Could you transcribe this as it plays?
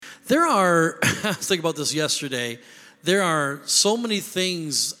There are, I was thinking about this yesterday, there are so many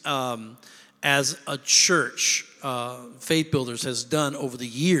things as a church, Faith Builders has done over the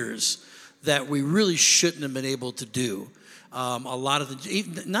years that we really shouldn't have been able to do. A lot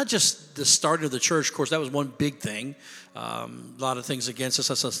of not just the start of the church, of course, that was one big thing. A lot of things against us.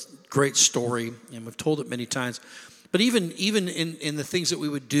 That's a great story, and we've told it many times. But even in the things that we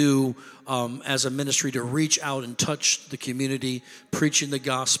would do as a ministry to reach out and touch the community, preaching the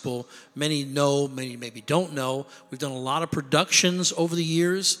gospel, many know, many maybe don't know. We've done a lot of productions over the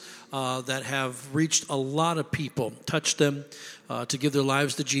years that have reached a lot of people, touched them to give their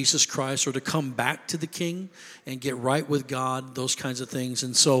lives to Jesus Christ or to come back to the King and get right with God, those kinds of things.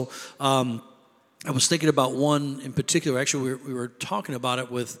 And so I was thinking about one in particular. Actually, we were talking about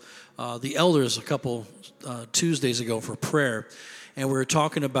it with the elders a couple Tuesdays ago for prayer, and we were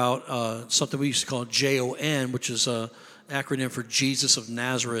talking about something we used to call JON, which is an acronym for Jesus of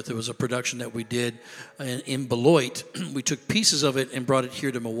Nazareth. It was a production that we did in Beloit. We took pieces of it and brought it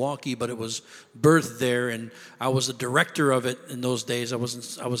here to Milwaukee, but it was birthed there, and I was the director of it in those days. I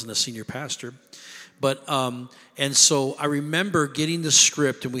wasn't a senior pastor. But, and so I remember getting the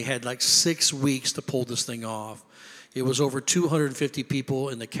script, and we had like 6 weeks to pull this thing off. It was over 250 people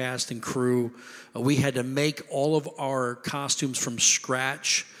in the cast and crew. We had to make all of our costumes from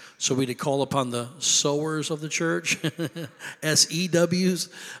scratch. So we had to call upon the sewers of the church, SEWs,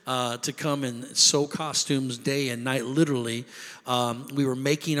 to come and sew costumes day and night, literally. We were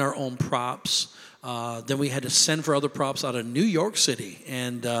making our own props. Then we had to send for other props out of New York City,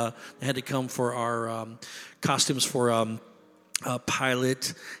 and they had to come for our costumes for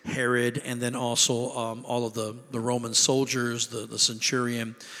Pilate, Herod, and then also all of the Roman soldiers, the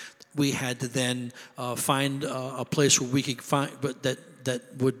centurion. We had to then find a place where we could find, but that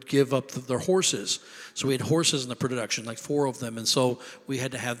would give up their horses. So we had horses in the production, like 4 of them, and so we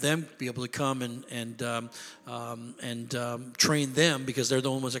had to have them be able to come and train them, because they're the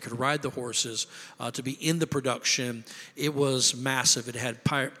only ones that could ride the horses to be in the production. It was massive. It had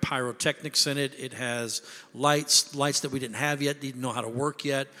pyrotechnics in it. It has lights that we didn't have yet, didn't know how to work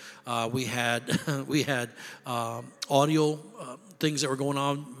yet. We had audio things that were going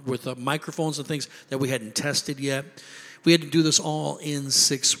on with microphones and things that we hadn't tested yet. We had to do this all in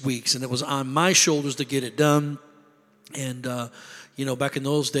 6 weeks, and it was on my shoulders to get it done. And, back in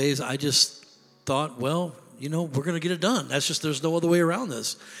those days, I just thought, well, we're going to get it done. There's no other way around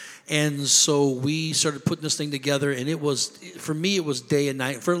this. And so we started putting this thing together, and for me, it was day and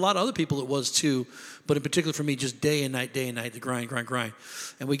night. For a lot of other people, it was too, but in particular for me, just day and night, the grind.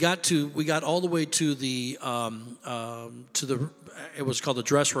 And we got all the way to it was called the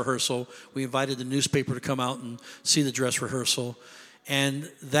dress rehearsal. We invited the newspaper to come out and see the dress rehearsal. And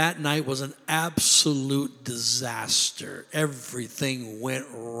that night was an absolute disaster. Everything went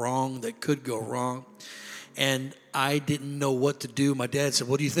wrong that could go wrong. And I didn't know what to do. My dad said,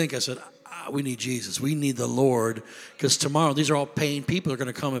 "What do you think?" I said, "We need Jesus. We need the Lord, because tomorrow these are all paying people. They're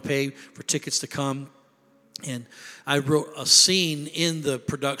going to come and pay for tickets to come." And I wrote a scene in the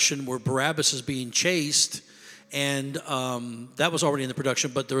production where Barabbas is being chased, and that was already in the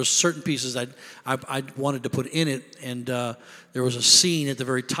production, but there were certain pieces I wanted to put in it, and there was a scene at the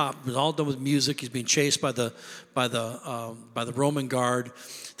very top. It was all done with music. He's being chased by the Roman guard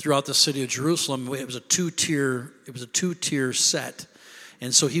throughout the city of Jerusalem. It was a two-tier set,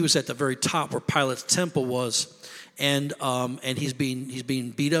 and so he was at the very top where Pilate's temple was. And he's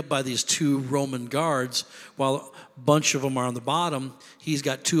being beat up by these 2 Roman guards, while a bunch of them are on the bottom. He's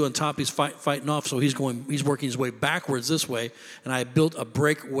got 2 on top. He's fighting off, so he's working his way backwards this way. And I built a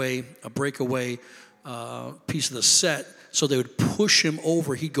breakaway piece of the set, so they would push him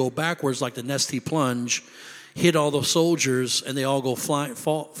over. He'd go backwards like the Nestea plunge, hit all the soldiers, and they all go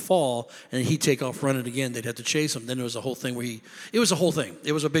fall, and he'd take off running again. They'd have to chase him. Then there was a whole thing where it was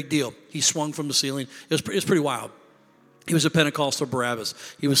a big deal. He swung from the ceiling. It was pretty wild. He was a Pentecostal Barabbas.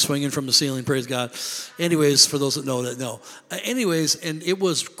 He was swinging from the ceiling, praise God. Anyways, for those that know that, no. And it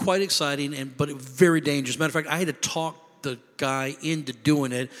was quite exciting, but it was very dangerous. Matter of fact, I had to talk the guy into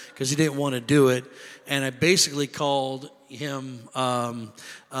doing it because he didn't want to do it. And I basically called him a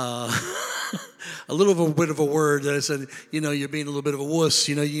little bit of a word that I said, you're being a little bit of a wuss.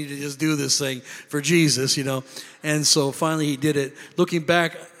 You need to just do this thing for Jesus, And so finally he did it. Looking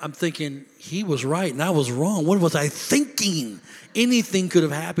back, I'm thinking, he was right and I was wrong. What was I thinking? Anything could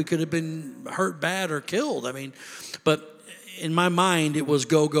have happened, could have been hurt bad or killed. But in my mind, it was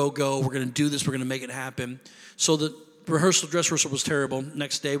go, go, go. We're going to do this. We're going to make it happen. So the dress rehearsal was terrible.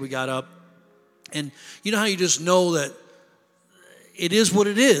 Next day we got up. And you know how you just know that it is what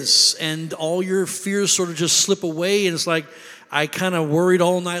it is, and all your fears sort of just slip away, and it's like, I kind of worried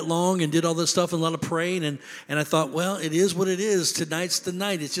all night long and did all this stuff and a lot of praying. And I thought, well, it is what it is. Tonight's the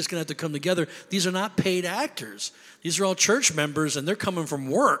night. It's just going to have to come together. These are not paid actors. These are all church members, and they're coming from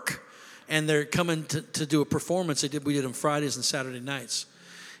work. And they're coming to do a performance. We did on Fridays and Saturday nights.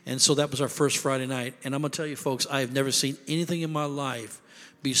 And so that was our first Friday night. And I'm going to tell you, folks, I have never seen anything in my life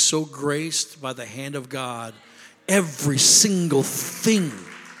be so graced by the hand of God. Every single thing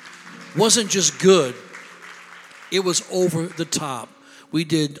wasn't just good. It was over the top. We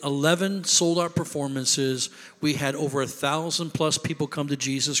did 11 sold-out performances. We had over 1,000 plus people come to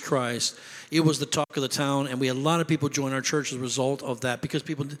Jesus Christ. It was the talk of the town, and we had a lot of people join our church as a result of that because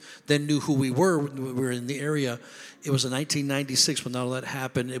people then knew who we were when we were in the area. It was in 1996 when all that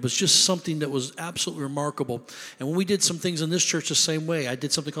happened. It was just something that was absolutely remarkable. And when we did some things in this church the same way, I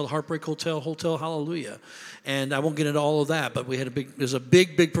did something called Heartbreak Hotel Hallelujah. And I won't get into all of that, but there's a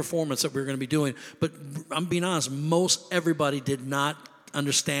big performance that we were going to be doing. But I'm being honest, most everybody did not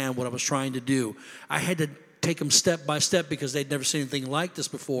understand what I was trying to do. I had to take them step by step because they'd never seen anything like this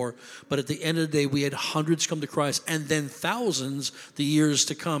before. But at the end of the day, we had hundreds come to Christ and then thousands the years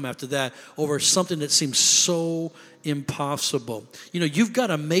to come after that over something that seems so impossible. You know, you've got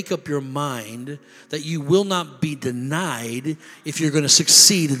to make up your mind that you will not be denied if you're going to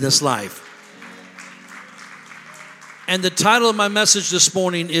succeed in this life. And the title of my message this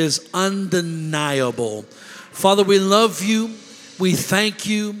morning is Undeniable. Father, we love you. We thank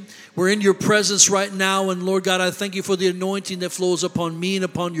you. We're in your presence right now. And Lord God, I thank you for the anointing that flows upon me and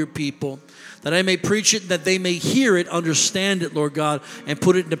upon your people, that I may preach it, that they may hear it, understand it, Lord God, and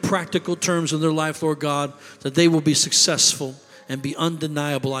put it into practical terms in their life, Lord God, that they will be successful and be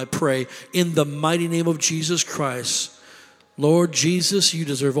undeniable, I pray, in the mighty name of Jesus Christ. Lord Jesus, you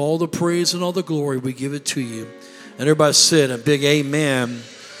deserve all the praise and all the glory. We give it to you. And everybody said a big amen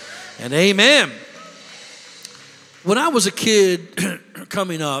and amen. When I was a kid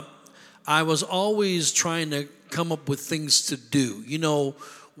coming up, I was always trying to come up with things to do. You know,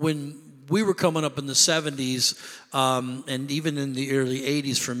 when we were coming up in the 70s and even in the early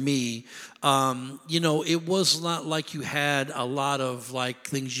 80s for me, you know, it was not like you had a lot of like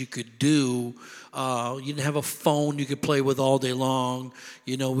things you could do. You didn't have a phone you could play with all day long.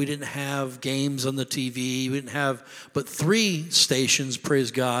 You know, we didn't have games on the TV. We didn't have but 3 stations, praise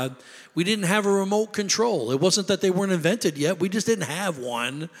God. We didn't have a remote control. It wasn't that they weren't invented yet. We just didn't have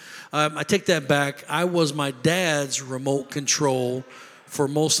one. I take that back. I was my dad's remote control for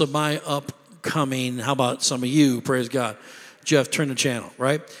most of my upcoming. How about some of you? Praise God. Jeff, turn the channel,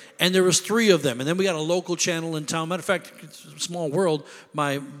 right? And there was 3 of them. And then we got a local channel in town. Matter of fact, it's a small world.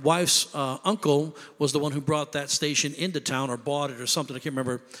 My wife's uncle was the one who brought that station into town or bought it or something. I can't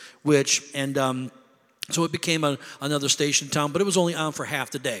remember which. And so it became another station in town, but it was only on for half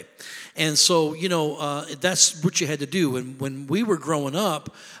the day. And so, you know, that's what you had to do. And when we were growing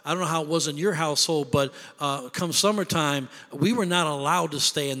up, I don't know how it was in your household, but come summertime, we were not allowed to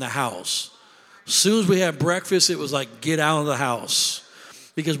stay in the house. As soon as we had breakfast, it was like, get out of the house.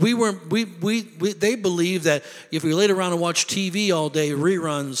 Because they believed that if we laid around and watched TV all day,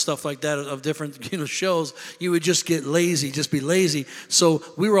 reruns, stuff like that of different shows, you would just get lazy, just be lazy. So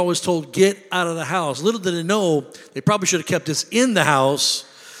we were always told, get out of the house. Little did they know, they probably should have kept us in the house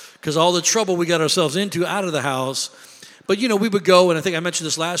because all the trouble we got ourselves into out of the house. But, you know, we would go, and I think I mentioned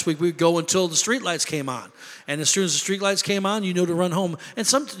this last week, we would go until the street lights came on. And as soon as the street lights came on, you know to run home. And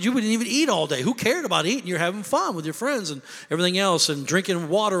you wouldn't even eat all day. Who cared about eating? You're having fun with your friends and everything else, and drinking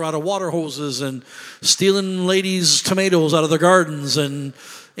water out of water hoses and stealing ladies' tomatoes out of their gardens. And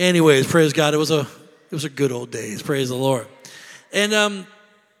anyways, praise God, it was a good old days. Praise the Lord.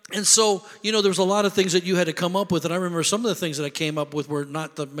 And so, you know, there was a lot of things that you had to come up with. And I remember some of the things that I came up with were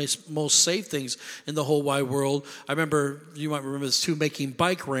not the most safe things in the whole wide world. I remember, you might remember this too, making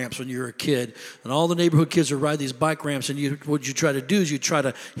bike ramps when you were a kid. And all the neighborhood kids would ride these bike ramps. And what you try to do is you try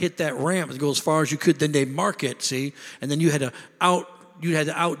to hit that ramp and go as far as you could. Then they mark it, see? And then you had to out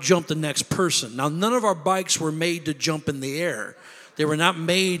jump the next person. Now, none of our bikes were made to jump in the air. They were not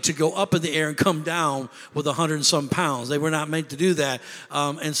made to go up in the air and come down with 100 and some pounds. They were not made to do that.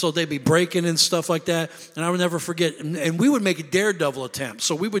 And so they'd be breaking and stuff like that. And I would never forget. And we would make a daredevil attempt.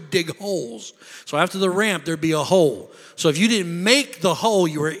 So we would dig holes. So after the ramp, there'd be a hole. So if you didn't make the hole,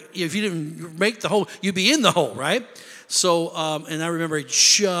 you'd be in the hole, right? So, and I remember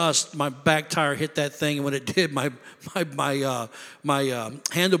just my back tire hit that thing, and when it did, my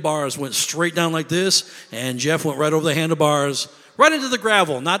handlebars went straight down like this, and Jeff went right over the handlebars, right into the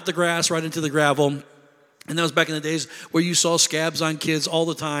gravel, not the grass, right into the gravel. And that was back in the days where you saw scabs on kids all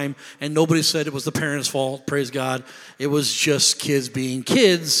the time, and nobody said it was the parents' fault, praise God. It was just kids being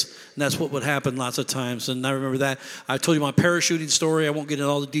kids, and that's what would happen lots of times. And I remember that. I told you my parachuting story. I won't get into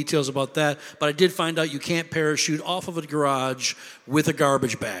all the details about that, but I did find out you can't parachute off of a garage with a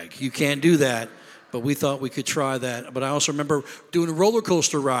garbage bag. You can't do that, but we thought we could try that. But I also remember doing roller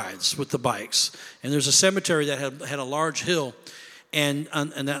coaster rides with the bikes, and there's a cemetery that had a large hill, and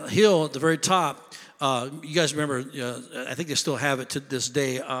on that hill at the very top, you guys remember, I think they still have it to this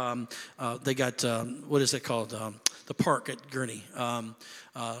day. They got, what is it called? The park at Gurney,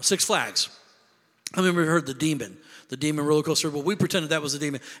 Six Flags. I remember heard the demon roller coaster, but we pretended that was the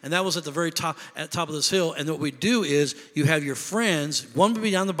demon. And that was at the very top, at the top of this hill. And what we do is you have your friends, one would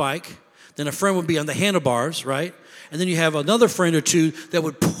be on the bike, then a friend would be on the handlebars, right? And then you have another friend or two that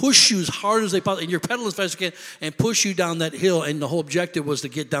would push you as hard as they possibly, and you're pedaling as fast as you can, and push you down that hill. And the whole objective was to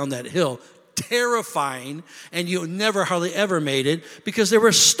get down that hill. Terrifying, and you never hardly ever made it because there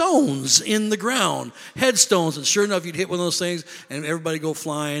were stones in the ground, headstones, and sure enough, you'd hit one of those things and everybody go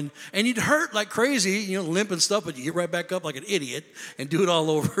flying, and you'd hurt like crazy, limp and stuff, but you get right back up like an idiot and do it all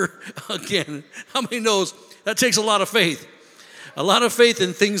over again. How many knows that takes a lot of faith? A lot of faith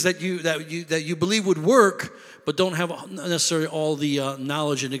in things that you believe would work, but don't have necessarily all the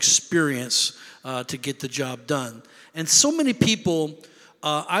knowledge and experience to get the job done. And so many people,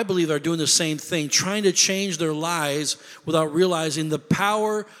 I believe, are doing the same thing, trying to change their lives without realizing the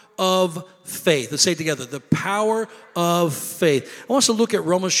power of faith. Let's say it together, the power of faith. I want us to look at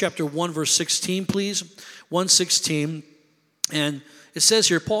Romans chapter 1, verse 16, please. 1:16. And it says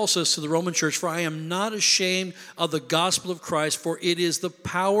here, Paul says to the Roman church, "For I am not ashamed of the gospel of Christ, for it is the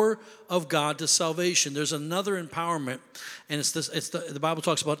power of God to salvation." There's another empowerment, and the Bible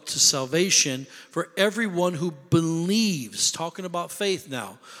talks about to salvation for everyone who believes. Talking about faith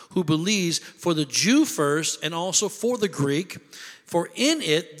now, who believes, for the Jew first, and also for the Greek. For in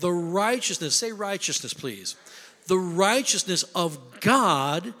it the righteousness, say righteousness, please. The righteousness of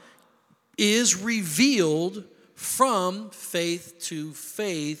God is revealed from faith to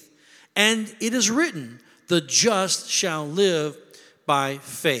faith, and it is written, the just shall live by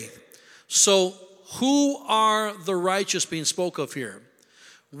faith. So who are the righteous being spoke of here?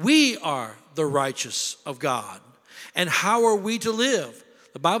 We are the righteous of God. And how are we to live?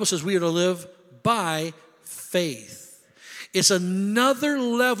 The Bible says we are to live by faith. It's another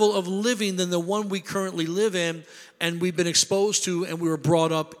level of living than the one we currently live in and we've been exposed to and we were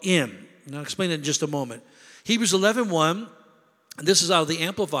brought up in. And I'll explain that in just a moment. Hebrews 11:1, and this is out of the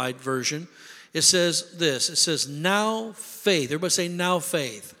Amplified version. It says this. It says, now faith. Everybody say now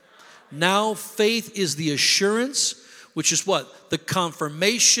faith. Now faith is the assurance, which is what? The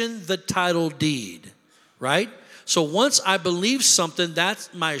confirmation, the title deed, right? So once I believe something,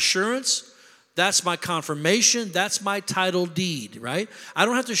 that's my assurance. That's my confirmation. That's my title deed, right? I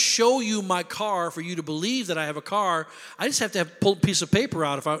don't have to show you my car for you to believe that I have a car. I just have to pull a piece of paper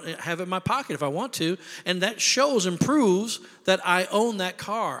out if I have it in my pocket if I want to. And that shows and proves that I own that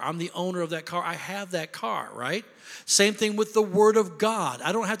car. I'm the owner of that car. I have that car, right? Same thing with the Word of God.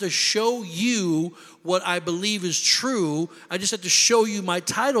 I don't have to show you what I believe is true. I just have to show you my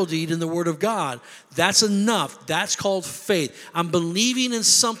title deed in the Word of God. That's enough. That's called faith. I'm believing in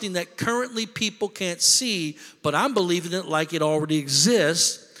something that currently people can't see, but I'm believing it like it already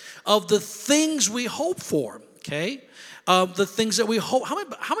exists, of the things we hope for, okay? Of the things that we hope.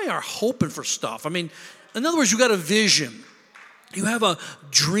 How many are hoping for stuff? I mean, in other words, you got a vision. You have a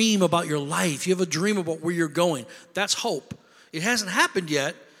dream about your life. You have a dream about where you're going. That's hope. It hasn't happened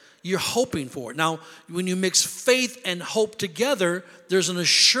yet. You're hoping for it. Now, when you mix faith and hope together, there's an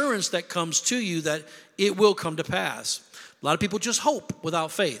assurance that comes to you that it will come to pass. A lot of people just hope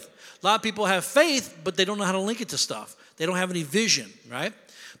without faith. A lot of people have faith, but they don't know how to link it to stuff. They don't have any vision, right?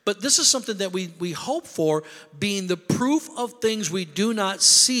 But this is something that we hope for, being the proof of things we do not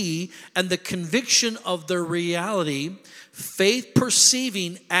see and the conviction of their reality. Faith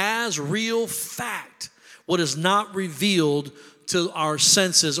perceiving as real fact what is not revealed to our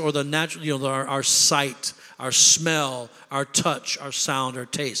senses or the natural, our sight, our smell, our touch, our sound, our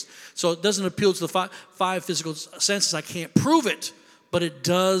taste. So it doesn't appeal to the five physical senses. I can't prove it, but it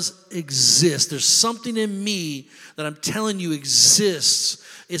does exist. There's something in me that I'm telling you exists.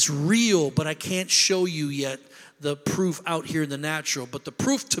 It's real, but I can't show you yet the proof out here in the natural. But the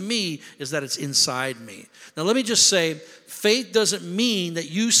proof to me is that it's inside me. Now let me just say, faith doesn't mean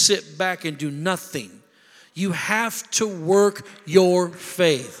that you sit back and do nothing. You have to work your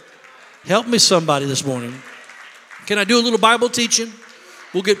faith. Help me somebody this morning. Can I do a little Bible teaching?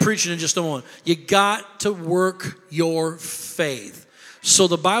 We'll get preaching in just a moment. You got to work your faith. So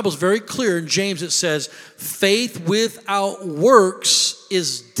the Bible's very clear. In James it says, faith without works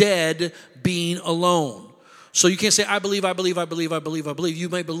is dead being alone. So you can't say, I believe, I believe, I believe, I believe, I believe. You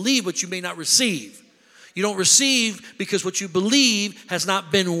may believe, but you may not receive. You don't receive because what you believe has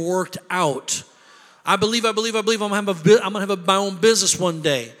not been worked out. I believe, I believe, I believe I'm going to have my own business one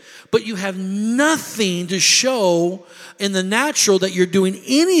day. But you have nothing to show in the natural that you're doing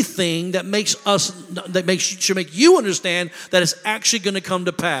anything that should make you understand that it's actually going to come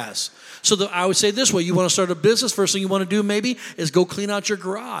to pass. So I would say this way, you want to start a business, first thing you want to do maybe is go clean out your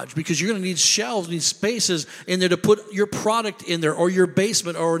garage, because you're going to need shelves, need spaces in there to put your product in there, or your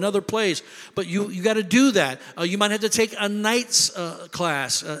basement or another place. But you got to do that. You might have to take a night's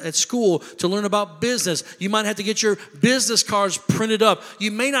class at school to learn about business. You might have to get your business cards printed up.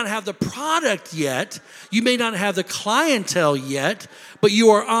 You may not have the product yet. You may not have the clientele yet, but you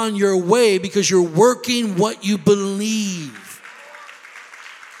are on your way because you're working what you believe.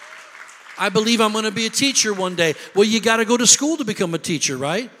 I believe I'm going to be a teacher one day. Well, you got to go to school to become a teacher,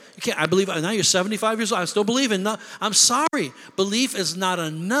 right? You can't. I believe now you're 75 years old. I still believe in. I'm sorry. Belief is not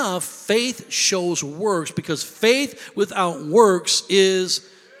enough. Faith shows works, because faith without works is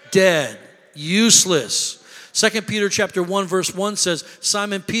dead, useless. 2 Peter chapter 1 verse 1 says,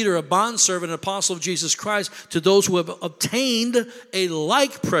 Simon Peter, a bondservant and apostle of Jesus Christ, to those who have obtained a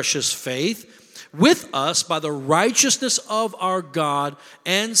like precious faith with us by the righteousness of our God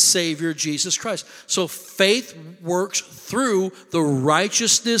and Savior Jesus Christ. So faith works through the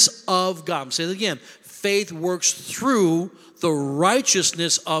righteousness of God. I'm saying it again. Faith works through the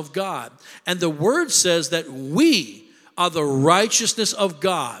righteousness of God. And the word says that we are the righteousness of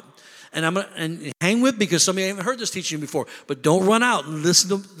God. And hang with me, because some of you haven't heard this teaching before. But don't run out and listen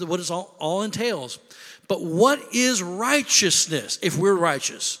to what it all entails. But what is righteousness if we're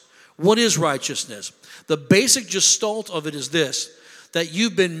righteous? What is righteousness? The basic gestalt of it is this, that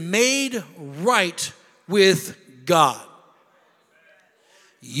you've been made right with God.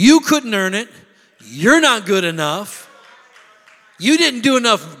 You couldn't earn it. You're not good enough. You didn't do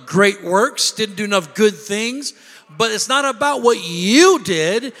enough great works, didn't do enough good things. But it's not about what you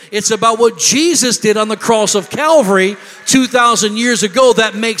did. It's about what Jesus did on the cross of Calvary 2,000 years ago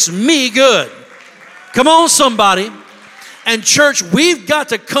that makes me good. Come on, somebody. And church, we've got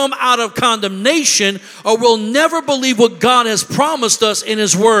to come out of condemnation, or we'll never believe what God has promised us in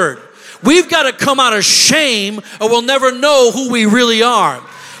His Word. We've got to come out of shame, or we'll never know who we really are.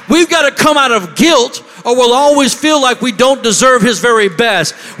 We've got to come out of guilt, or we'll always feel like we don't deserve His very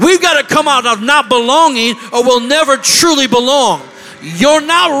best. We've got to come out of not belonging, or we'll never truly belong. You're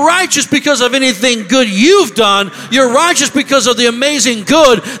not righteous because of anything good you've done. You're righteous because of the amazing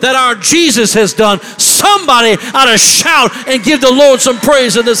good that our Jesus has done. Somebody ought to shout and give the Lord some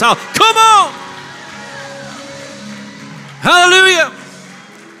praise in this house. Come on! Hallelujah!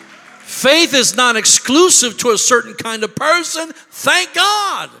 Faith is not exclusive to a certain kind of person. Thank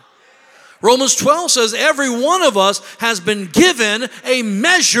God. Romans 12 says every one of us has been given a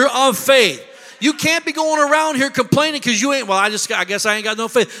measure of faith. You can't be going around here complaining because you ain't, well, I guess I ain't got no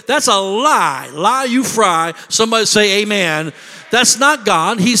faith. That's a lie. Lie you fry. Somebody say amen. That's not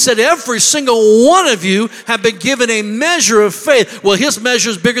God. He said every single one of you have been given a measure of faith. Well, His measure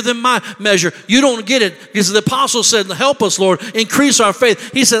is bigger than my measure. You don't get it, because the apostle said, help us, Lord, increase our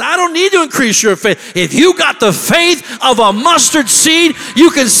faith. He said, I don't need to increase your faith. If you got the faith of a mustard seed,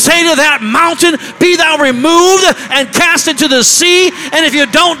 you can say to that mountain, be thou removed and cast into the sea. And if you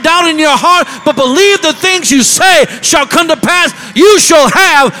don't doubt in your heart, but believe the things you say shall come to pass, you shall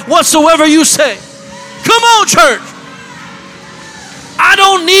have whatsoever you say. Come on, church. I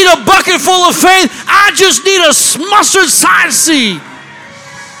don't need a bucket full of faith. I just need a mustard seed.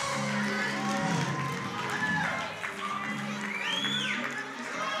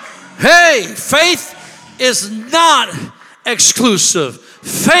 Hey, faith is not exclusive.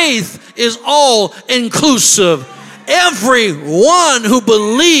 Faith is all inclusive. Everyone who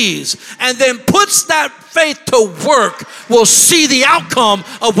believes and then puts that faith to work will see the outcome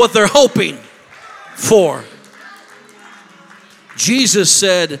of what they're hoping for. Jesus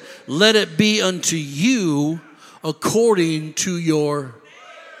said, let it be unto you according to your,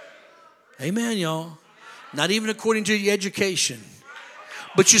 amen, y'all. Not even according to your education.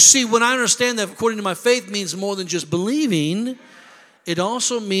 But you see, when I understand that according to my faith means more than just believing, it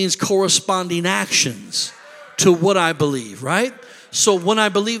also means corresponding actions to what I believe, right? So when I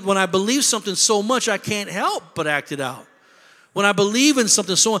believe something so much, I can't help but act it out. When I believe in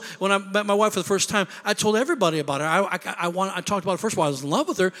something, so when I met my wife for the first time, I told everybody about her. I talked about it first of all. I was in love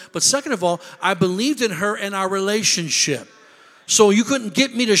with her, but second of all, I believed in her and our relationship. So you couldn't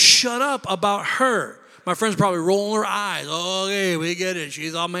get me to shut up about her. My friends probably rolling their eyes. Okay, we get it.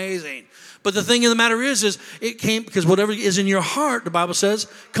 She's amazing. But the thing of the matter is it came because whatever is in your heart, the Bible says,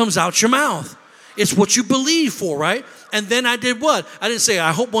 comes out your mouth. It's what you believe for, right? And then I did what? I didn't say,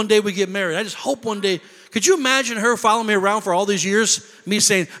 I hope one day we get married. I just hope one day. Could you imagine her following me around for all these years? Me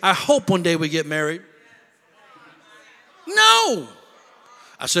saying, I hope one day we get married. No.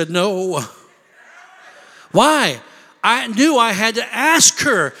 I said, no. Why? I knew I had to ask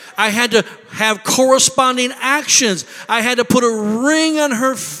her. I had to have corresponding actions. I had to put a ring on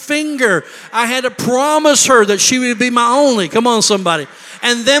her finger. I had to promise her that she would be my only. Come on, somebody.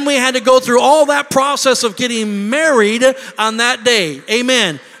 And then we had to go through all that process of getting married on that day.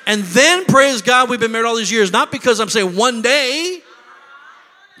 Amen. And then, praise God, we've been married all these years. Not because I'm saying one day,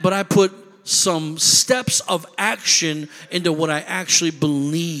 but I put some steps of action into what I actually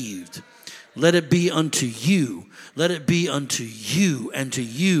believed. Let it be unto you. Let it be unto you and to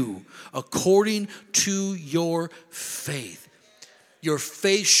you according to your faith. Your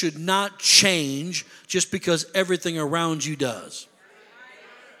faith should not change just because everything around you does.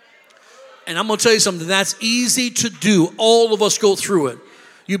 And I'm going to tell you something, that's easy to do. All of us go through it.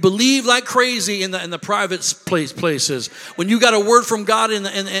 You believe like crazy in the private places. When you got a word from God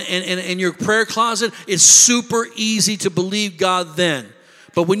in your prayer closet, it's super easy to believe God then.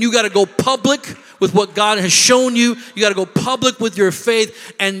 But when you got to go public with what God has shown you, you got to go public with your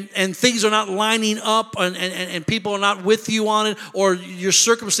faith, and things are not lining up, and people are not with you on it, or your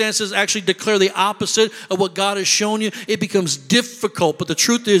circumstances actually declare the opposite of what God has shown you, it becomes difficult. But the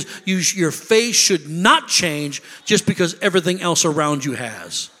truth is, your faith should not change just because everything else around you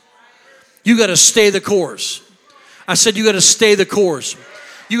has. You got to stay the course. I said you got to stay the course.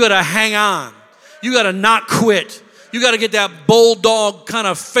 You got to hang on. You got to not quit. You got to get that bulldog kind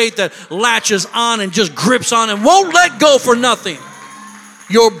of faith that latches on and just grips on and won't let go for nothing.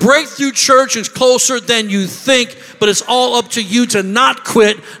 Your breakthrough church is closer than you think, but it's all up to you to not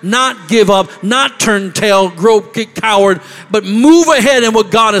quit, not give up, not turn tail, get coward, but move ahead in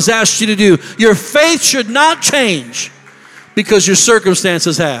what God has asked you to do. Your faith should not change because your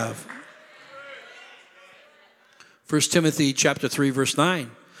circumstances have. 1 Timothy chapter 3, verse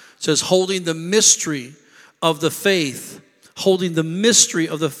 9 says, holding the mystery of the faith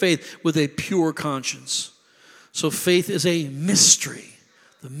with a pure conscience. So faith is a mystery,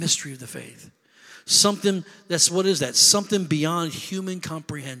 the mystery of the faith. Something what is that? Something beyond human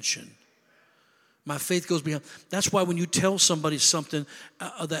comprehension. My faith goes beyond. That's why when you tell somebody something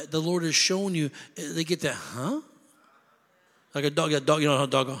that the Lord has shown you, they get that, huh? Like a dog, you know how a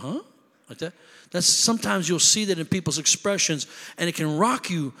dog goes, huh? Like that. That's sometimes you'll see that in people's expressions, and it can rock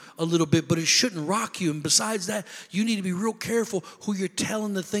you a little bit, but it shouldn't rock you. And besides that, you need to be real careful who you're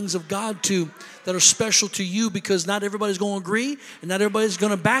telling the things of God to that are special to you, because not everybody's going to agree, and not everybody's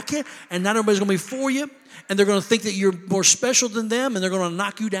going to back it, and not everybody's going to be for you, and they're going to think that you're more special than them, and they're going to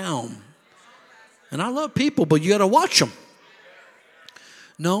knock you down. And I love people, but you got to watch them.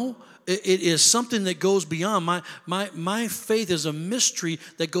 No. It is something that goes beyond. My faith is a mystery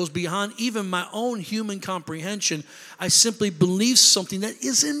that goes beyond even my own human comprehension. I simply believe something that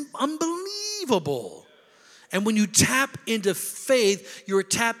is unbelievable. And when you tap into faith, you're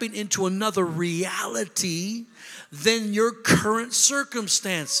tapping into another reality than your current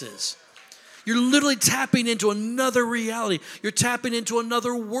circumstances. You're literally tapping into another reality. You're tapping into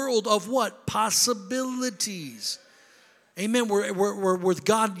another world of what? Possibilities. Amen. We're with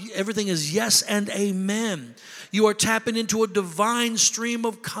God, everything is yes and amen. You are tapping into a divine stream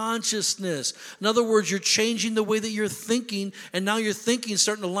of consciousness. In other words, you're changing the way that you're thinking, and now your thinking is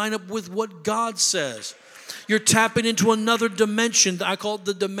starting to line up with what God says. You're tapping into another dimension. I call it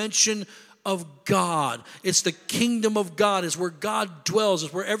the dimension of God. It's the kingdom of God. It's where God dwells.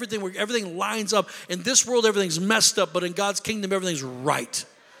 It's where everything lines up. In this world, everything's messed up, but in God's kingdom, everything's right.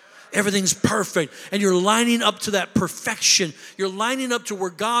 Everything's perfect. And you're lining up to that perfection. You're lining up to where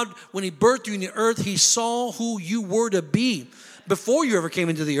God, when he birthed you in the earth, he saw who you were to be. Before you ever came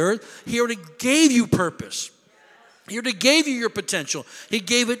into the earth, he already gave you purpose. He already gave you your potential. He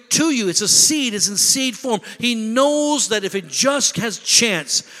gave it to you. It's a seed. It's in seed form. He knows that if it just has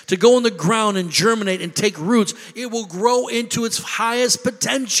chance to go in the ground and germinate and take roots, it will grow into its highest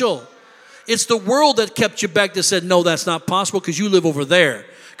potential. It's the world that kept you back that said, no, that's not possible because you live over there.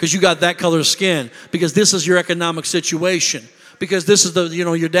 Because you got that color skin, because this is your economic situation, because this is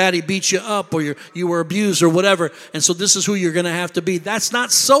your daddy beat you up, or you were abused or whatever, and so this is who you're going to have to be. That's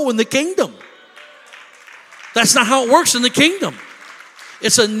not so in the kingdom. That's not how it works in the kingdom.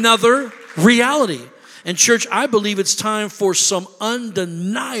 It's another reality. And church, I believe it's time for some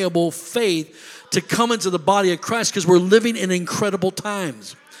undeniable faith to come into the body of Christ, because we're living in incredible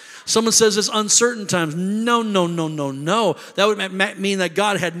times. Someone says it's uncertain times. No. That would mean that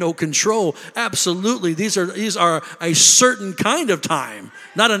God had no control. Absolutely. These are a certain kind of time,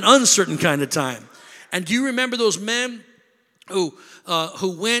 not an uncertain kind of time. And do you remember those men who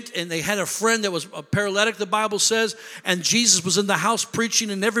went and they had a friend that was a paralytic, the Bible says, and Jesus was in the house preaching,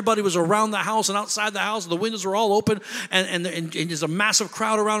 and everybody was around the house and outside the house, and the windows were all open, and there's a massive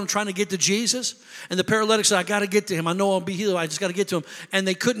crowd around him trying to get to Jesus. And the paralytic said, I got to get to him. I know I'll be healed. I just got to get to him. And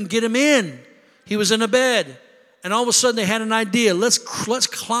they couldn't get him in. He was in a bed. And all of a sudden they had an idea. Let's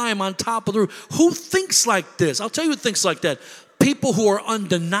climb on top of the roof. Who thinks like this? I'll tell you who thinks like that. People who are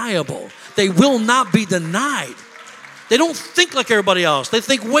undeniable. They will not be denied. They don't think like everybody else. They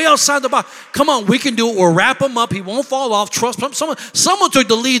think way outside the box. Come on, we can do it. We'll wrap him up. He won't fall off. Trust him. Someone took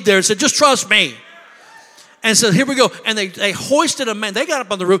the lead there and said, just trust me. And said, here we go. And they hoisted a man. They got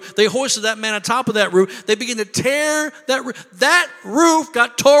up on the roof. They hoisted that man on top of that roof. They began to tear that roof. That roof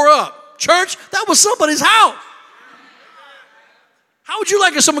got tore up. Church, that was somebody's house. How would you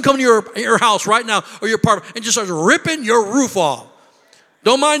like if someone come to your house right now or your apartment and just starts ripping your roof off?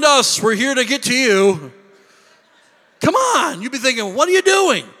 Don't mind us. We're here to get to you. Come on. You'd be thinking, what are you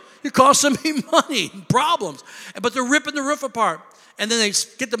doing? You're costing me money and problems. But they're ripping the roof apart. And then they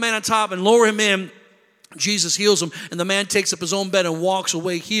get the man on top and lower him in. Jesus heals him, and the man takes up his own bed and walks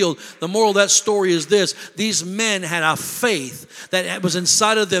away healed. The moral of that story is this. These men had a faith that was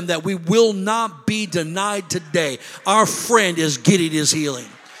inside of them that we will not be denied today. Our friend is getting his healing.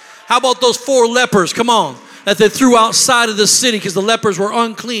 How about those 4 lepers? Come on. That they threw outside of the city because the lepers were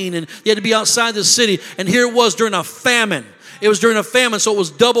unclean, and they had to be outside the city. And here it was during a famine. It was during a famine, so it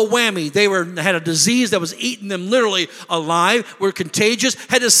was double whammy. They had a disease that was eating them literally alive, were contagious,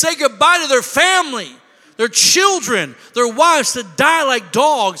 had to say goodbye to their family, their children, their wives, to die like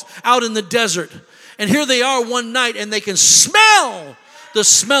dogs out in the desert. And here they are one night, and they can smell the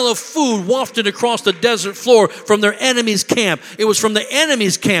smell of food wafted across the desert floor from their enemy's camp. It was from the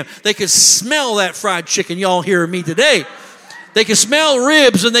enemy's camp. They could smell that fried chicken. Y'all hearing me today? They could smell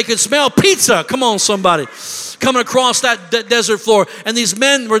ribs, and they could smell pizza. Come on, somebody. Coming across that desert floor. And these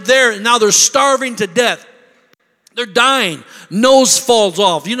men were there, and now they're starving to death. They're dying. Nose falls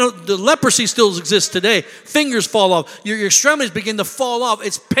off. You know, the leprosy still exists today. Fingers fall off. Your extremities begin to fall off.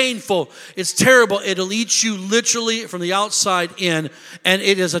 It's painful. It's terrible. It'll eat you literally from the outside in, and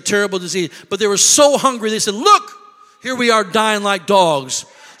it is a terrible disease. But they were so hungry, they said, look, here we are dying like dogs.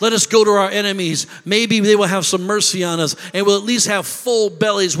 Let us go to our enemies. Maybe they will have some mercy on us, and we'll at least have full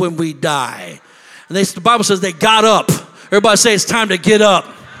bellies when we die. And the Bible says they got up. Everybody say it's time to get up.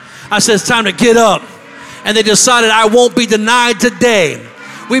 I said it's time to get up. And they decided, I won't be denied today.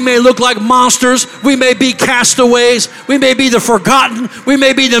 We may look like monsters. We may be castaways. We may be the forgotten. We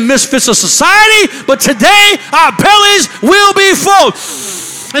may be the misfits of society. But today, our bellies will be full.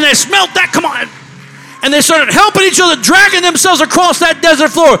 And they smelt that. Come on. And they started helping each other, dragging themselves across that desert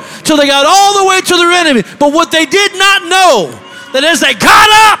floor till they got all the way to their enemy. But what they did not know, that as they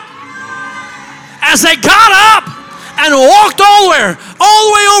got up, and walked all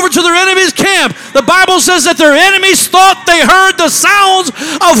the way over to their enemy's camp, the Bible says that their enemies thought they heard the sounds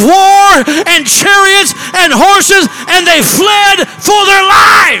of war and chariots and horses, and they fled for their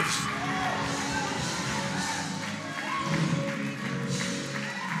lives.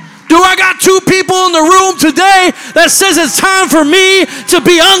 Do I got 2 people in the room today that says it's time for me to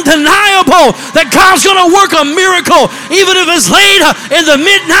be undeniable, that God's going to work a miracle, even if it's late in the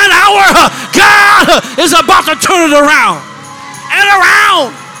midnight hour? God is about to turn it around and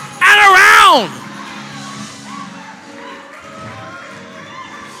around and around.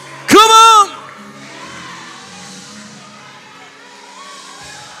 Come on.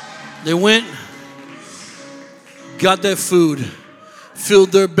 They went, got that food,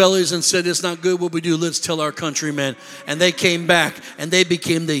 filled their bellies, and said, it's not good what we do. Let's tell our countrymen. And they came back, and they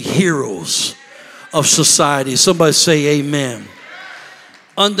became the heroes of society. Somebody say amen.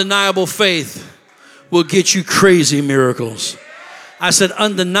 Undeniable faith will get you crazy miracles. I said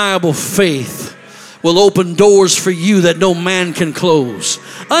undeniable faith will open doors for you that no man can close.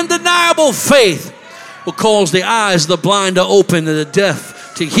 Undeniable faith will cause the eyes of the blind to open and the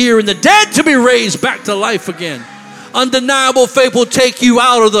deaf to hear and the dead to be raised back to life again. Undeniable faith will take you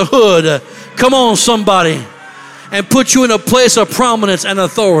out of the hood. Come on, somebody. And put you in a place of prominence and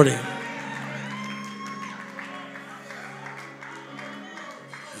authority.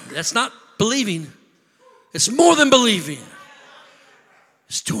 That's not believing. It's more than believing.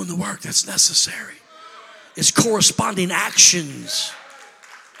 It's doing the work that's necessary. It's corresponding actions.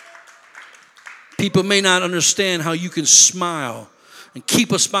 People may not understand how you can smile and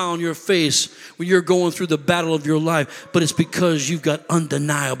keep a smile on your face when you're going through the battle of your life, but it's because you've got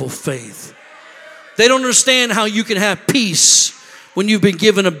undeniable faith. They don't understand how you can have peace when you've been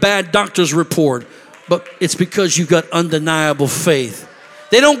given a bad doctor's report, but it's because you've got undeniable faith.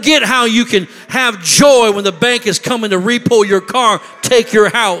 They don't get how you can have joy when the bank is coming to repo your car, take your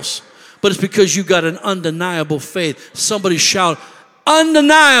house, but it's because you've got an undeniable faith. Somebody shout,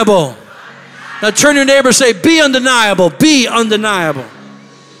 undeniable. Now turn to your neighbor and say, be undeniable, be undeniable.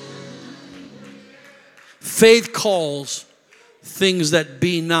 Faith calls things that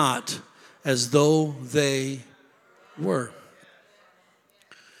be not as though they were.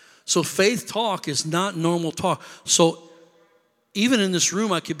 So faith talk is not normal talk. So even in this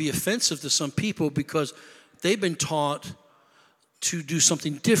room, I could be offensive to some people because they've been taught to do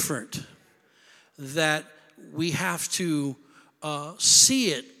something different, that we have to see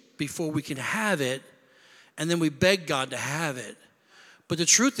it before we can have it, and then we beg God to have it. But the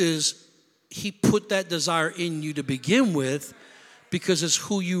truth is, he put that desire in you to begin with because it's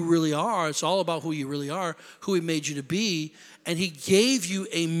who you really are. It's all about who you really are, who he made you to be, and he gave you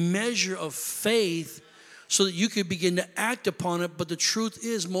a measure of faith so that you could begin to act upon it. But the truth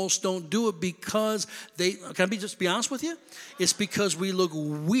is, most don't do it because just be honest with you? It's because we look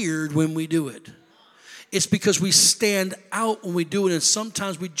weird when we do it. It's because we stand out when we do it, and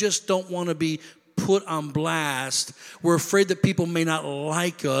sometimes we just don't want to be put on blast. We're afraid that people may not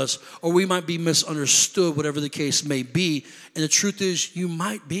like us, or we might be misunderstood, whatever the case may be. And the truth is, you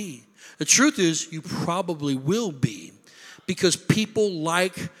might be. The truth is, you probably will be, because people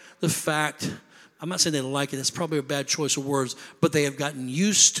like the fact, I'm not saying they like it, that's probably a bad choice of words, but they have gotten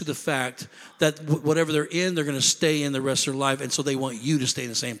used to the fact that whatever they're in, they're going to stay in the rest of their life, and so they want you to stay in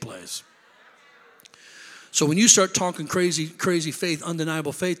the same place. So when you start talking crazy faith,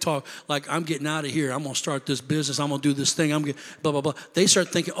 undeniable faith talk, like I'm getting out of here, I'm going to start this business, I'm going to do this thing, I'm going to blah, blah, blah. They start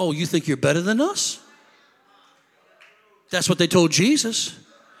thinking, oh, you think you're better than us? That's what they told Jesus.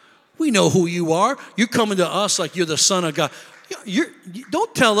 We know who you are. You're coming to us like you're the son of God.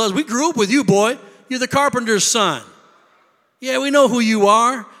 Don't tell us. We grew up with you, boy. You're the carpenter's son. Yeah, we know who you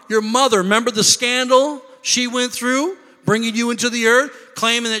are. Your mother, remember the scandal she went through? Bringing you into the earth,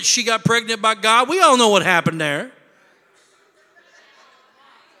 claiming that she got pregnant by God. We all know what happened there.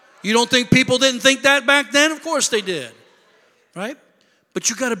 You don't think people didn't think that back then? Of course they did, right?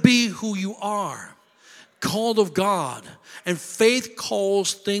 But you got to be who you are, called of God. And faith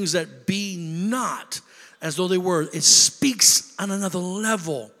calls things that be not as though they were. It speaks on another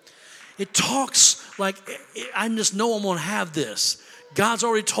level. It talks like, I just know I'm going to have this. God's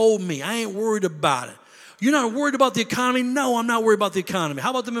already told me. I ain't worried about it. You're not worried about the economy? No, I'm not worried about the economy.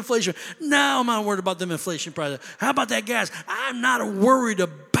 How about them inflation? No, I'm not worried about them inflation prices. How about that gas? I'm not worried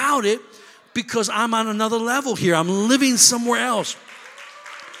about it because I'm on another level here. I'm living somewhere else.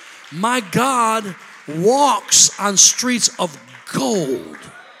 My God walks on streets of gold.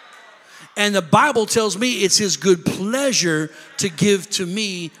 And the Bible tells me it's his good pleasure to give to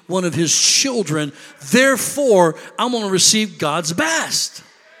me one of his children. Therefore, I'm going to receive God's best.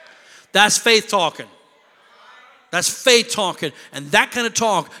 That's faith talking. That's faith talking. And that kind of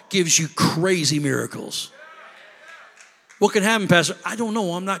talk gives you crazy miracles. What can happen, Pastor? I don't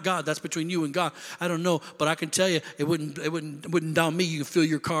know. I'm not God. That's between you and God. I don't know. But I can tell you, it wouldn't down me. You can fill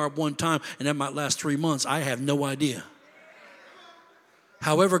your car up one time, and that might last 3 months. I have no idea.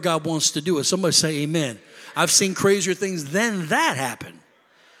 However God wants to do it. Somebody say amen. I've seen crazier things than that happen.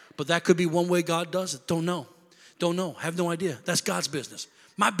 But that could be one way God does it. Don't know. Don't know. Have no idea. That's God's business.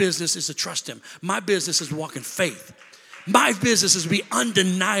 My business is to trust him. My business is to walk in faith. My business is to be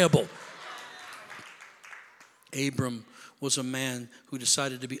undeniable. Abram was a man who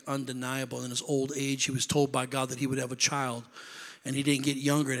decided to be undeniable. In his old age, he was told by God that he would have a child. And he didn't get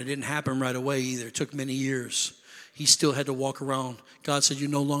younger, and it didn't happen right away either. It took many years. He still had to walk around. God said, you're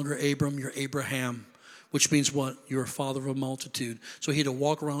no longer Abram, you're Abraham. Which means what? You're a father of a multitude. So he had to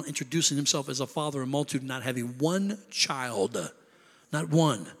walk around introducing himself as a father of a multitude, not having one child. Not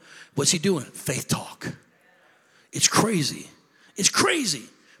one. What's he doing? Faith talk. It's crazy. It's crazy.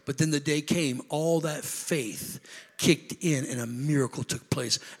 But then the day came, all that faith kicked in and a miracle took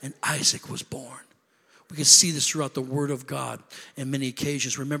place and Isaac was born. We can see this throughout the Word of God in many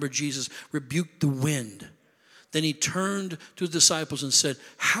occasions. Remember, Jesus rebuked the wind. Then he turned to his disciples and said,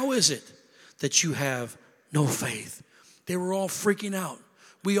 how is it that you have no faith? They were all freaking out.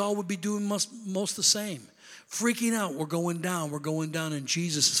 We all would be doing most the same. Freaking out, we're going down, and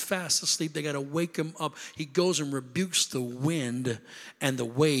Jesus is fast asleep. They got to wake him up. He goes and rebukes the wind, and the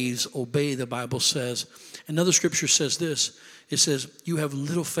waves obey, the Bible says. Another scripture says this. It says, you have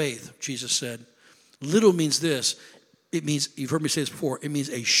little faith, Jesus said. Little means this. it means, you've heard me say this before, it means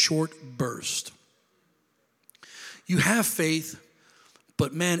a short burst. You have faith,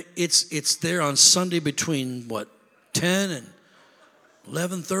 but man, it's there on Sunday between 10 and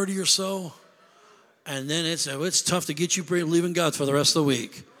 11:30 or so. And then it's tough to get you believing God for the rest of the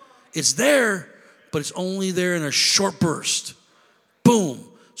week. It's there, but it's only there in a short burst. Boom.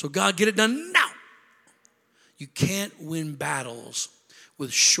 So God, get it done now. You can't win battles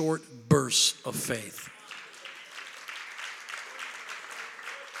with short bursts of faith.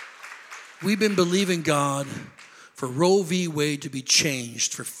 We've been believing God for Roe v. Wade to be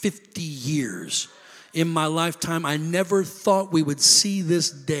changed for 50 years. In my lifetime, I never thought we would see this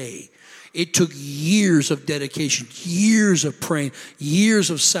day. It took years of dedication, years of praying, years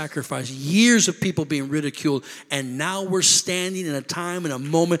of sacrifice, years of people being ridiculed. And now we're standing in a time, in a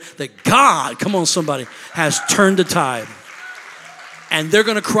moment that God, come on somebody, has turned the tide. And they're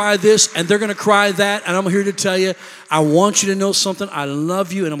going to cry this and they're going to cry that. And I'm here to tell you, I want you to know something. I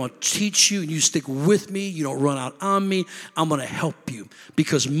love you and I'm going to teach you. And you stick with me. You don't run out on me. I'm going to help you.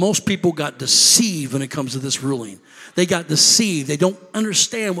 Because most people got deceived when it comes to this ruling. They got deceived. They don't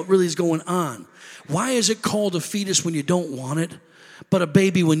understand what really is going on. Why is it called a fetus when you don't want it, but a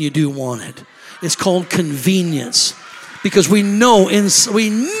baby when you do want it? It's called convenience. Because we know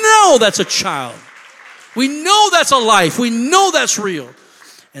that's a child. We know that's a life. We know that's real.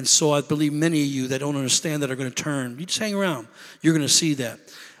 And so I believe many of you that don't understand that are going to turn. You just hang around. You're going to see that.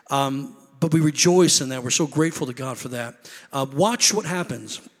 But we rejoice in that. We're so grateful to God for that. Watch what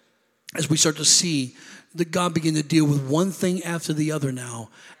happens as we start to see that God begin to deal with one thing after the other now.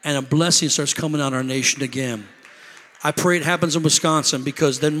 And a blessing starts coming on our nation again. I pray it happens in Wisconsin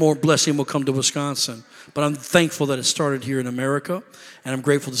because then more blessing will come to Wisconsin. But I'm thankful that it started here in America, and I'm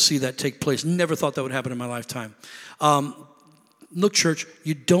grateful to see that take place. Never thought that would happen in my lifetime. Look, church,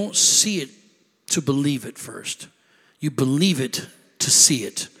 you don't see it to believe it first. You believe it to see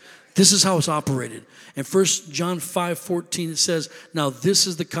it. This is how it's operated. In 1 John 5:14, it says, now this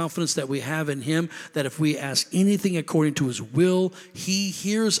is the confidence that we have in him, that if we ask anything according to his will, he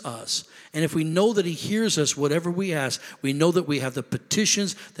hears us. And if we know that he hears us, whatever we ask, we know that we have the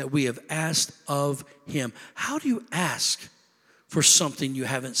petitions that we have asked of him. How do you ask for something you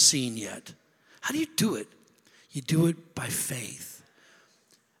haven't seen yet? How do you do it? You do it by faith.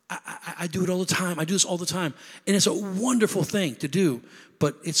 I do it all the time. I do this all the time. And it's a wonderful thing to do.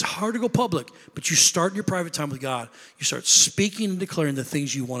 But it's hard to go public. But you start your private time with God. You start speaking and declaring the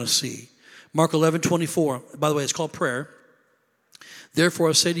things you want to see. Mark 11:24. By the way, it's called prayer. Therefore,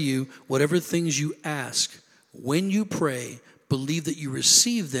 I say to you, whatever things you ask, when you pray, believe that you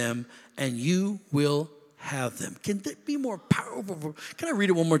receive them and you will have them. Can that be more powerful? Can I read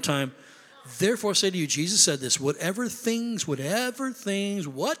it one more time? Therefore, I say to you, Jesus said this, whatever things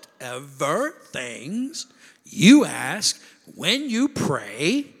you ask, when you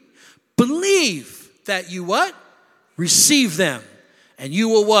pray, believe that you what? Receive them. And you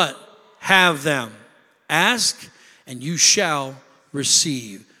will what? Have them. Ask, and you shall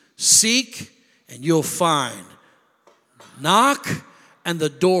receive. Seek, and you'll find. Knock, and the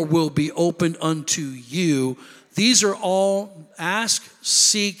door will be opened unto you. These are all ask,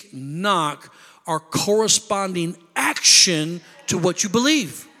 seek, knock, are corresponding action to what you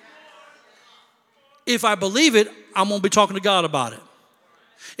believe. If I believe it, I'm going to be talking to God about it.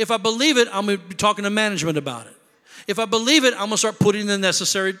 If I believe it, I'm going to be talking to management about it. If I believe it, I'm going to start putting in the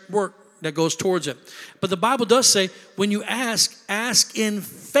necessary work that goes towards it. But the Bible does say, when you ask in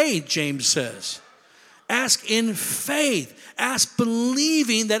faith, James says. Ask in faith. Ask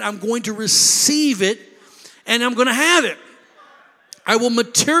believing that I'm going to receive it and I'm going to have it. I will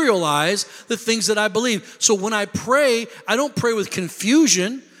materialize the things that I believe. So when I pray, I don't pray with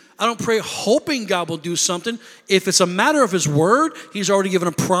confusion. I don't pray hoping God will do something. If it's a matter of his word, he's already given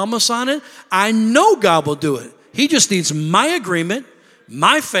a promise on it. I know God will do it. He just needs my agreement,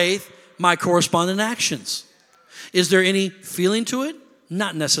 my faith, my corresponding actions. Is there any feeling to it?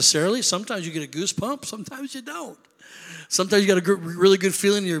 Not necessarily. Sometimes you get a goosebump. Sometimes you don't. Sometimes you got a really good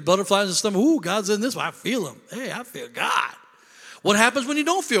feeling in your butterflies and stuff. Ooh, God's in this. Well, I feel him. Hey, I feel God. What happens when you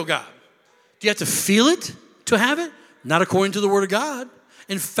don't feel God? Do you have to feel it to have it? Not according to the word of God.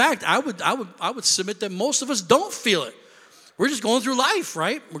 In fact, I would submit that most of us don't feel it. We're just going through life,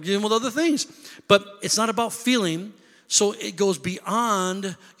 right? We're dealing with other things. But it's not about feeling, so it goes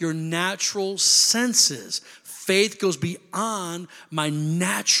beyond your natural senses. Faith goes beyond my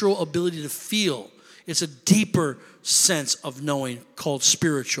natural ability to feel. It's a deeper sense of knowing called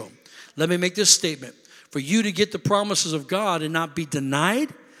spiritual. Let me make this statement. For you to get the promises of God and not be denied,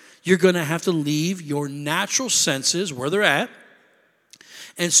 you're going to have to leave your natural senses where they're at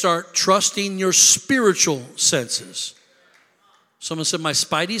and start trusting your spiritual senses. Someone said, my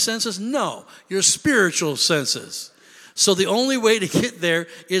spidey senses? No, your spiritual senses. So the only way to get there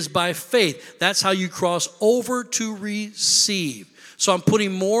is by faith. That's how you cross over to receive. So I'm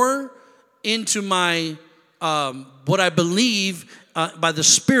putting more into my what I believe by the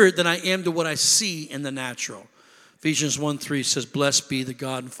Spirit than I am to what I see in the natural. Ephesians 1:3 says, blessed be the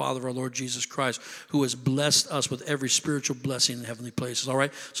God and Father of our Lord Jesus Christ, who has blessed us with every spiritual blessing in heavenly places. All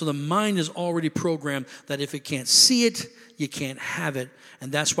right? So the mind is already programmed that if it can't see it, you can't have it.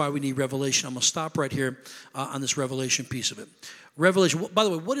 And that's why we need revelation. I'm going to stop right here on this revelation piece of it. Revelation, by the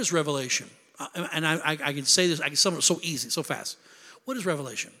way, what is revelation? And I can say this, I can sum it so easy, so fast. What is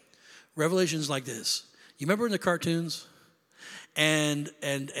revelation? Revelation is like this. You remember in the cartoons? And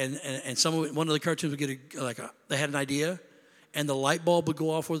one of the cartoons would get they had an idea, and the light bulb would go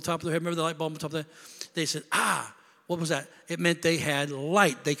off over the top of their head. Remember the light bulb on top of their head? They said, what was that? It meant they had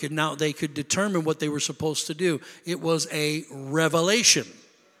light. They could determine what they were supposed to do. It was a revelation.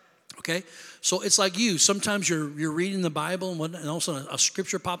 Okay? So it's like you. Sometimes you're reading the Bible, and all of a sudden a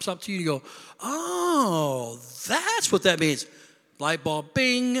scripture pops up to you, and you go, oh, that's what that means. Light bulb,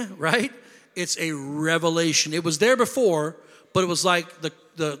 bing, right? It's a revelation. It was there before, but it was like the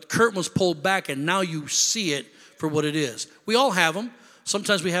curtain was pulled back, and now you see it for what it is. We all have them.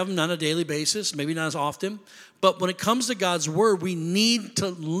 Sometimes we have them on a daily basis, maybe not as often. But when it comes to God's word, we need to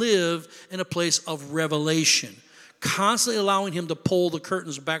live in a place of revelation, constantly allowing him to pull the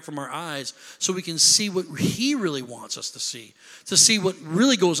curtains back from our eyes so we can see what he really wants us to see what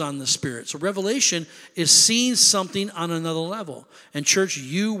really goes on in the Spirit. So revelation is seeing something on another level. And church,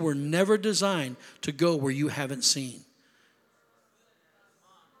 you were never designed to go where you haven't seen.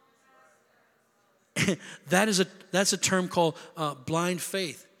 That's a term called blind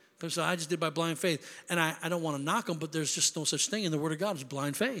faith. So I just did by blind faith. And I don't want to knock them, but there's just no such thing in the Word of God as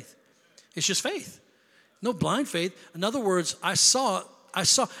blind faith. It's just faith. No blind faith. In other words, I saw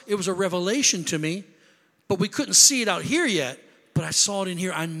it was a revelation to me, but we couldn't see it out here yet, but I saw it in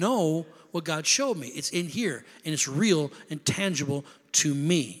here. I know what God showed me. It's in here, and it's real and tangible to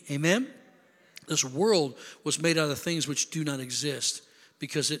me. Amen? This world was made out of things which do not exist,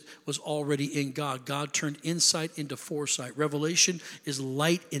 because it was already in God. God turned insight into foresight. Revelation is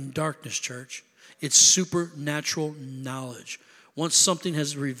light in darkness, church. It's supernatural knowledge. Once something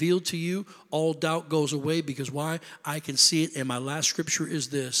has revealed to you, all doubt goes away, because why? I can see it. And my last scripture is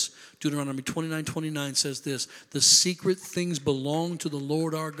this. Deuteronomy 29:29 says this: the secret things belong to the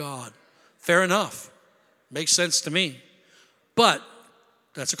Lord our God. Fair enough. Makes sense to me. But,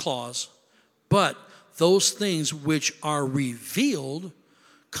 that's a clause, but those things which are revealed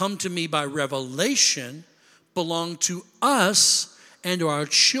come to me by revelation, belong to us and to our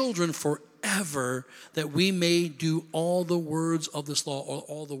children forever, that we may do all the words of this law, or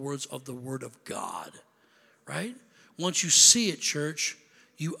all the words of the Word of God. Right? Once you see it, church,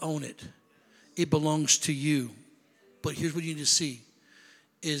 you own it. It belongs to you. But here's what you need to see,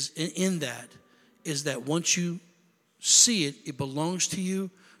 is that once you see it, it belongs to you.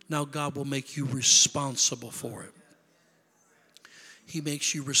 Now God will make you responsible for it. He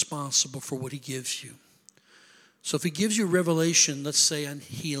makes you responsible for what he gives you. So if he gives you revelation, let's say on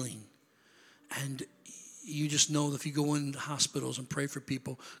healing, and you just know that if you go in hospitals and pray for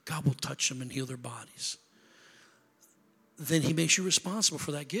people, God will touch them and heal their bodies. Then he makes you responsible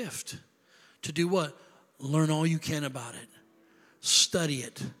for that gift. To do what? Learn all you can about it. Study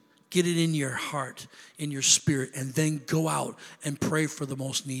it. Get it in your heart, in your spirit, and then go out and pray for the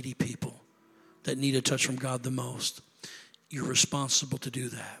most needy people that need a touch from God the most. You're responsible to do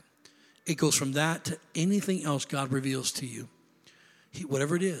that. It goes from that to anything else God reveals to you,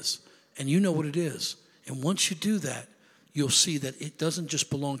 whatever it is, and you know what it is. And once you do that, you'll see that it doesn't just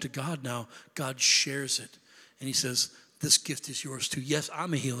belong to God now. God shares it. And he says, this gift is yours too. Yes,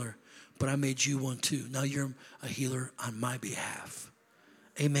 I'm a healer, but I made you one too. Now you're a healer on my behalf.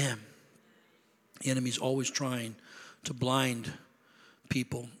 Amen. The enemy's always trying to blind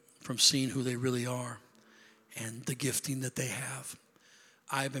people from seeing who they really are and the gifting that they have.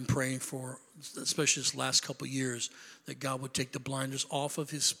 I've been praying for, especially this last couple of years, that God would take the blinders off of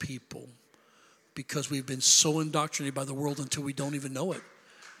his people, because we've been so indoctrinated by the world until we don't even know it.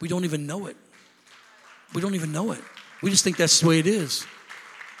 We don't even know it. We don't even know it. We just think that's the way it is.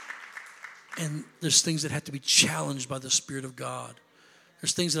 And there's things that have to be challenged by the Spirit of God.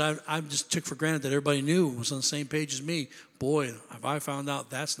 There's things that I just took for granted that everybody knew was on the same page as me. Boy, have I found out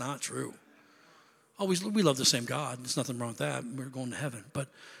that's not true. We love the same God. There's nothing wrong with that. We're going to heaven. But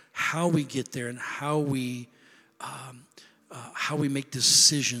how we get there and how we make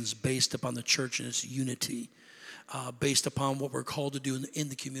decisions based upon the church and its unity, based upon what we're called to do in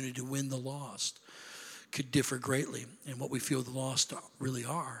the community to win the lost. could differ greatly in what we feel the lost really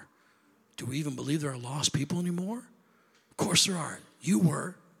are. Do we even believe there are lost people anymore? Of course there are. You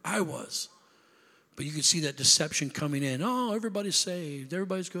were. I was. But you can see that deception coming in. Oh, everybody's saved.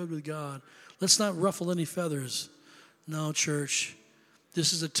 Everybody's good with God. Let's not ruffle any feathers. No, church.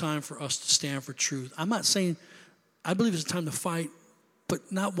 This is a time for us to stand for truth. I'm not saying, I believe it's a time to fight,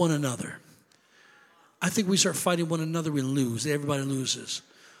 but not one another. I think we start fighting one another, we lose. Everybody loses.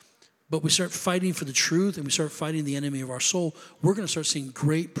 But we start fighting for the truth and we start fighting the enemy of our soul. We're going to start seeing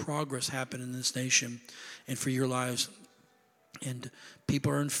great progress happen in this nation and for your lives. And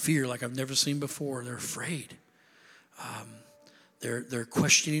people are in fear like I've never seen before. They're afraid. They're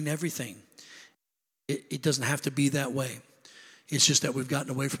questioning everything. It doesn't have to be that way. It's just that we've gotten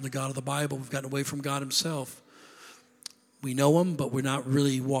away from the God of the Bible. We've gotten away from God himself. We know him, but we're not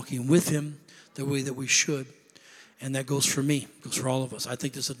really walking with him the way that we should. And that goes for me, goes for all of us. I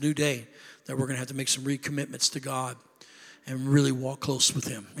think this is a new day that we're going to have to make some recommitments to God and really walk close with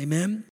him. Amen?